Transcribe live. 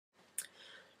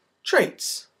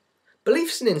Traits.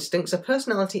 Beliefs and instincts are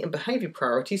personality and behaviour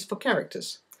priorities for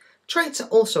characters. Traits are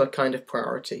also a kind of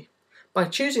priority. By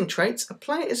choosing traits, a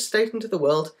player is stating to the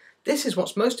world, "This is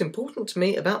what's most important to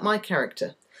me about my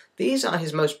character. These are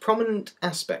his most prominent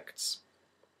aspects."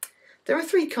 There are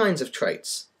three kinds of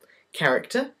traits: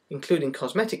 character, including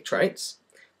cosmetic traits,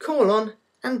 call-on,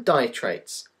 and die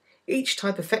traits. Each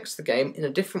type affects the game in a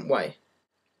different way.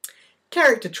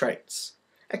 Character traits.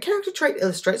 A character trait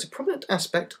illustrates a prominent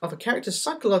aspect of a character's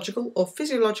psychological or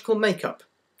physiological makeup.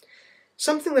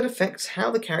 Something that affects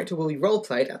how the character will be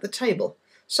role-played at the table.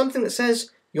 Something that says,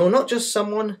 "You're not just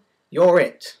someone, you're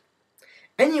it."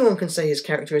 Anyone can say his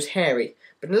character is hairy,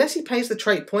 but unless he pays the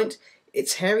trait point,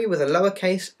 it's hairy with a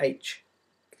lowercase h.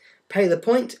 Pay the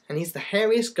point, and he's the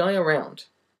hairiest guy around.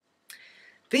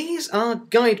 These are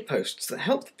guideposts that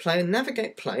help the player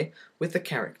navigate play with the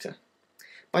character.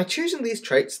 By choosing these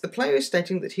traits, the player is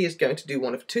stating that he is going to do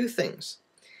one of two things.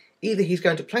 Either he's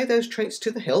going to play those traits to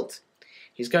the hilt,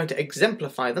 he's going to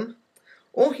exemplify them,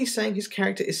 or he's saying his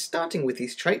character is starting with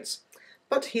these traits,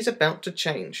 but he's about to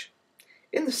change.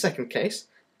 In the second case,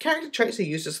 character traits are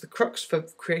used as the crux for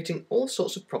creating all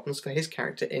sorts of problems for his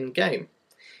character in-game.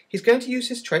 He's going to use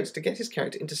his traits to get his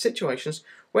character into situations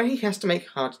where he has to make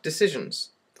hard decisions.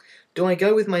 Do I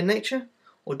go with my nature,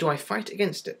 or do I fight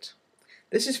against it?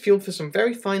 This is fuel for some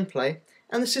very fine play,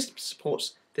 and the system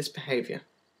supports this behaviour.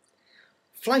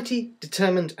 Flighty,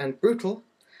 determined, and brutal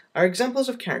are examples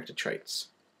of character traits.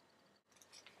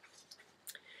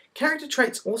 Character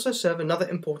traits also serve another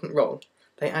important role.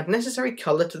 They add necessary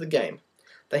colour to the game.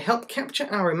 They help capture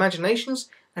our imaginations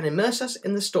and immerse us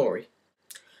in the story.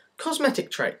 Cosmetic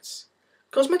traits.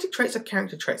 Cosmetic traits are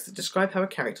character traits that describe how a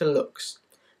character looks.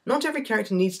 Not every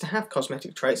character needs to have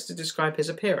cosmetic traits to describe his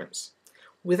appearance.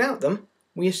 Without them,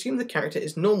 we assume the character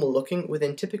is normal looking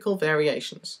within typical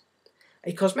variations.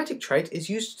 A cosmetic trait is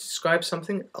used to describe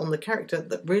something on the character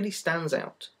that really stands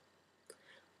out.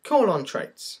 Call-on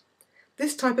traits.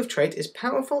 This type of trait is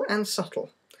powerful and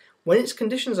subtle. When its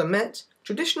conditions are met,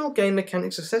 traditional game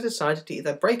mechanics are set aside to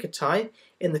either break a tie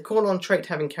in the call-on trait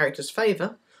having character's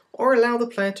favour, or allow the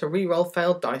player to re-roll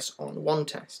failed dice on one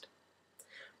test.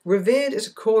 Revered is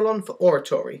a call-on for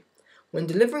oratory. When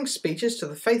delivering speeches to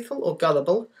the faithful or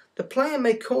gullible, the player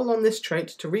may call on this trait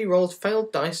to re-roll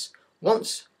failed dice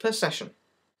once per session.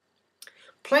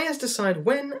 Players decide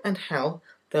when and how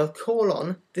they'll call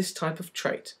on this type of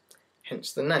trait,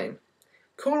 hence the name.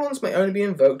 Call-ons may only be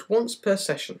invoked once per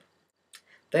session.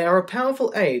 They are a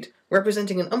powerful aid,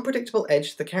 representing an unpredictable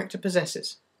edge the character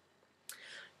possesses.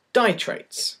 Die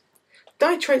traits.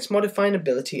 Die traits modify an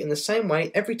ability in the same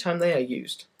way every time they are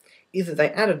used. Either they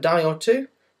add a die or two,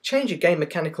 change a game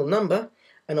mechanical number,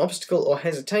 an obstacle or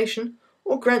hesitation,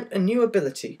 or grant a new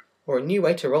ability or a new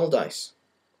way to roll dice.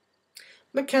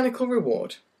 Mechanical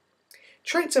reward.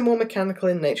 Traits are more mechanical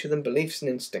in nature than beliefs and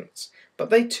instincts, but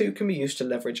they too can be used to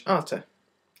leverage Artha.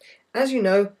 As you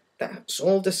know, that's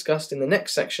all discussed in the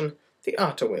next section, the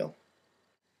Artha wheel.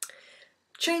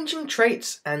 Changing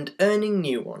traits and earning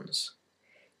new ones.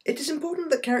 It is important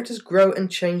that characters grow and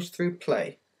change through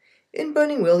play. In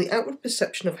Burning Wheel, the outward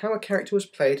perception of how a character was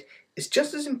played is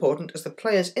just as important as the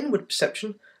player's inward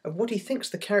perception of what he thinks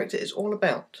the character is all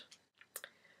about.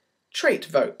 Trait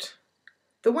vote.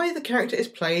 The way the character is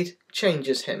played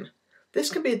changes him. This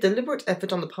can be a deliberate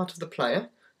effort on the part of the player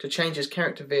to change his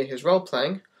character via his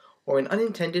role-playing, or an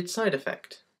unintended side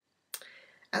effect.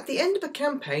 At the end of a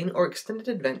campaign or extended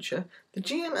adventure, the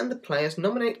GM and the players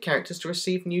nominate characters to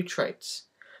receive new traits.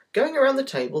 Going around the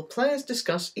table, players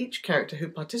discuss each character who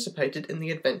participated in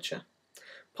the adventure.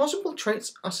 Possible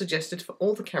traits are suggested for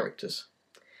all the characters.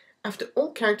 After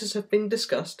all characters have been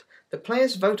discussed, the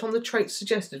players vote on the traits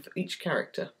suggested for each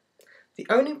character. The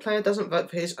owning player doesn't vote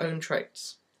for his own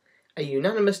traits. A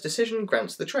unanimous decision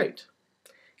grants the trait.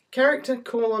 Character,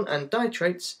 call-on, and die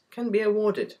traits can be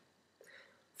awarded.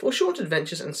 For short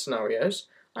adventures and scenarios,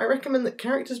 I recommend that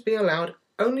characters be allowed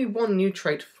only one new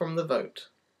trait from the vote.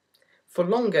 For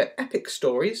longer, epic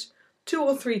stories, 2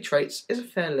 or 3 traits is a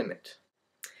fair limit.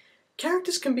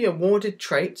 Characters can be awarded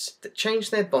traits that change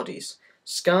their bodies,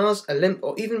 scars, a limp,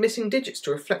 or even missing digits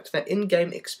to reflect their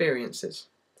in-game experiences.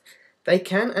 They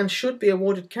can and should be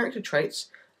awarded character traits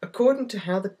according to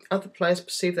how the other players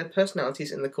perceive their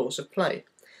personalities in the course of play.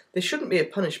 This shouldn't be a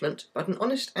punishment, but an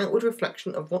honest outward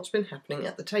reflection of what's been happening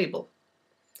at the table.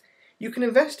 You can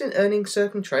invest in earning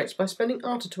certain traits by spending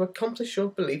Artha to accomplish your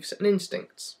beliefs and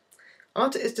instincts.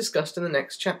 Artha is discussed in the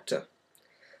next chapter,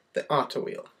 the Artha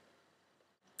wheel.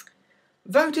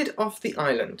 Voted off the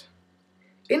island.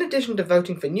 In addition to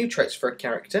voting for new traits for a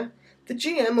character, the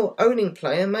GM or owning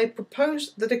player may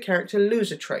propose that a character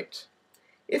lose a trait.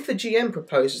 If the GM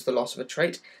proposes the loss of a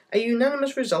trait, a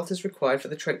unanimous result is required for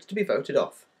the trait to be voted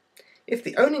off. If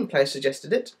the owning player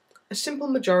suggested it, a simple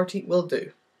majority will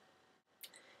do.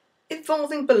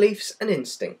 Evolving beliefs and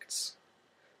instincts.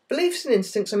 Beliefs and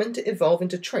instincts are meant to evolve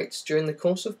into traits during the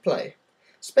course of play.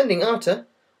 Spending Artha,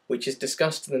 which is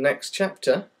discussed in the next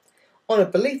chapter, on a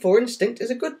belief or instinct is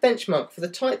a good benchmark for the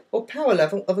type or power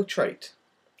level of a trait.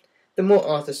 The more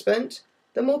Artha spent,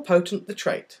 the more potent the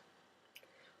trait.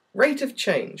 Rate of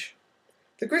change.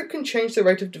 The group can change the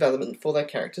rate of development for their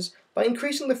characters by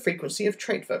increasing the frequency of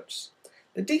trait votes.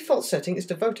 The default setting is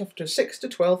to vote after 6 to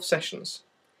 12 sessions.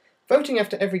 Voting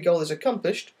after every goal is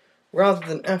accomplished, rather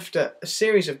than after a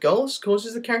series of goals,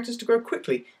 causes the characters to grow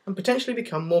quickly and potentially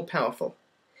become more powerful.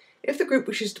 If the group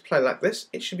wishes to play like this,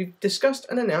 it should be discussed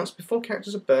and announced before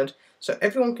characters are burned so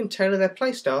everyone can tailor their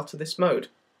playstyle to this mode.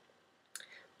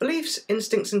 Beliefs,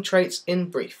 instincts and traits in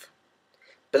brief.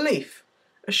 Belief.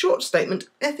 A short statement,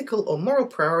 ethical or moral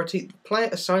priority the player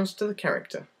assigns to the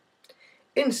character.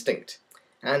 Instinct.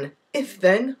 An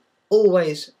if-then,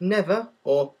 always, never,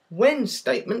 or when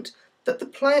statement that the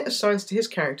player assigns to his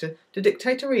character to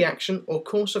dictate a reaction or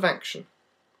course of action.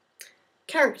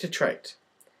 Character trait.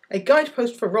 A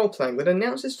guidepost for role-playing that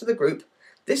announces to the group,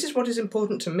 this is what is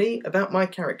important to me about my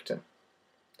character.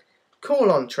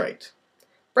 Call-on trait.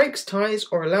 Breaks ties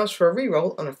or allows for a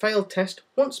reroll on a failed test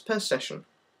once per session.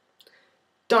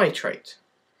 Die trait.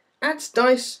 Adds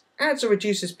dice, adds or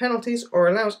reduces penalties, or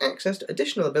allows access to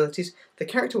additional abilities the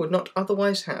character would not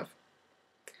otherwise have.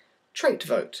 Trait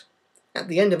vote. At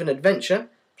the end of an adventure,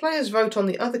 players vote on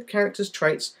the other character's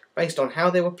traits based on how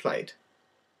they were played.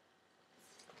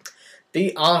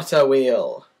 The Artha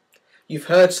wheel. You've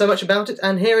heard so much about it,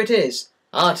 and here it is.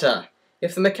 Artha.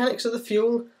 If the mechanics are the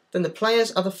fuel, then the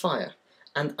players are the fire,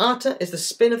 and Artha is the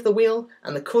spin of the wheel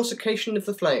and the coruscation of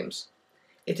the flames.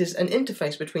 It is an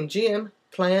interface between GM,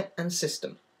 player, and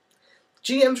system.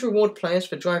 GMs reward players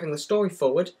for driving the story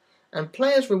forward, and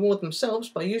players reward themselves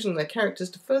by using their characters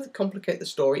to further complicate the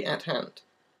story at hand.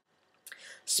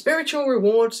 Spiritual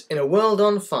rewards in a world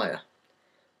on fire.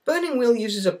 Burning Wheel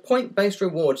uses a point-based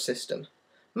reward system.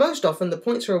 Most often the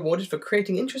points are awarded for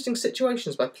creating interesting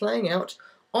situations by playing out,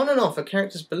 on and off, a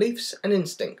character's beliefs and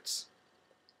instincts.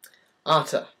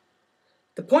 Artha.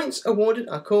 The points awarded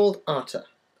are called Artha.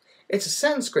 It's a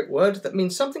Sanskrit word that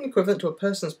means something equivalent to a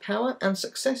person's power and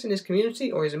success in his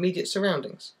community or his immediate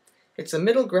surroundings. It's the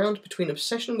middle ground between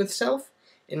obsession with self,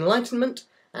 enlightenment,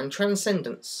 and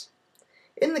transcendence.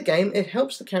 In the game, it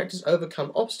helps the characters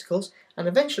overcome obstacles and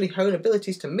eventually hone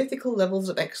abilities to mythical levels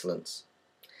of excellence.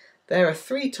 There are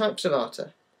 3 types of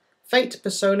Artha: Fate,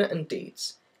 Persona, and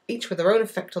Deeds, each with their own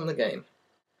effect on the game.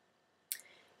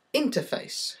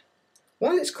 Interface.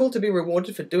 While it's cool to be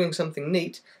rewarded for doing something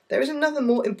neat, there is another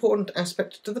more important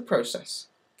aspect to the process.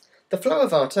 The flow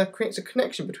of Artha creates a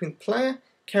connection between player,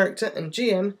 character, and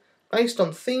GM based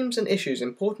on themes and issues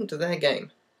important to their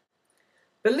game.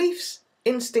 Beliefs,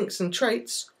 instincts and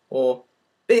traits, or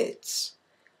bits,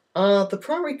 are the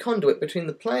primary conduit between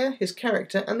the player, his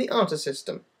character, and the Artha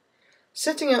system.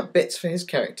 Setting out bits for his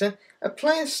character, a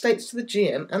player states to the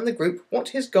GM and the group what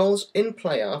his goals in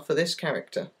play are for this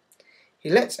character. He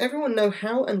lets everyone know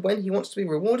how and when he wants to be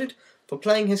rewarded for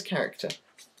playing his character.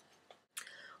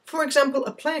 For example,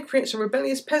 a player creates a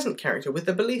rebellious peasant character with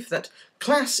the belief that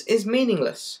class is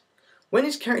meaningless. When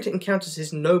his character encounters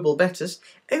his noble betters,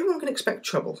 everyone can expect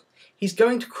trouble. He's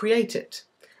going to create it.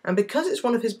 And because it's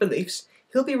one of his beliefs,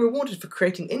 he'll be rewarded for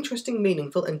creating interesting,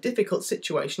 meaningful, and difficult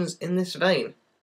situations in this vein.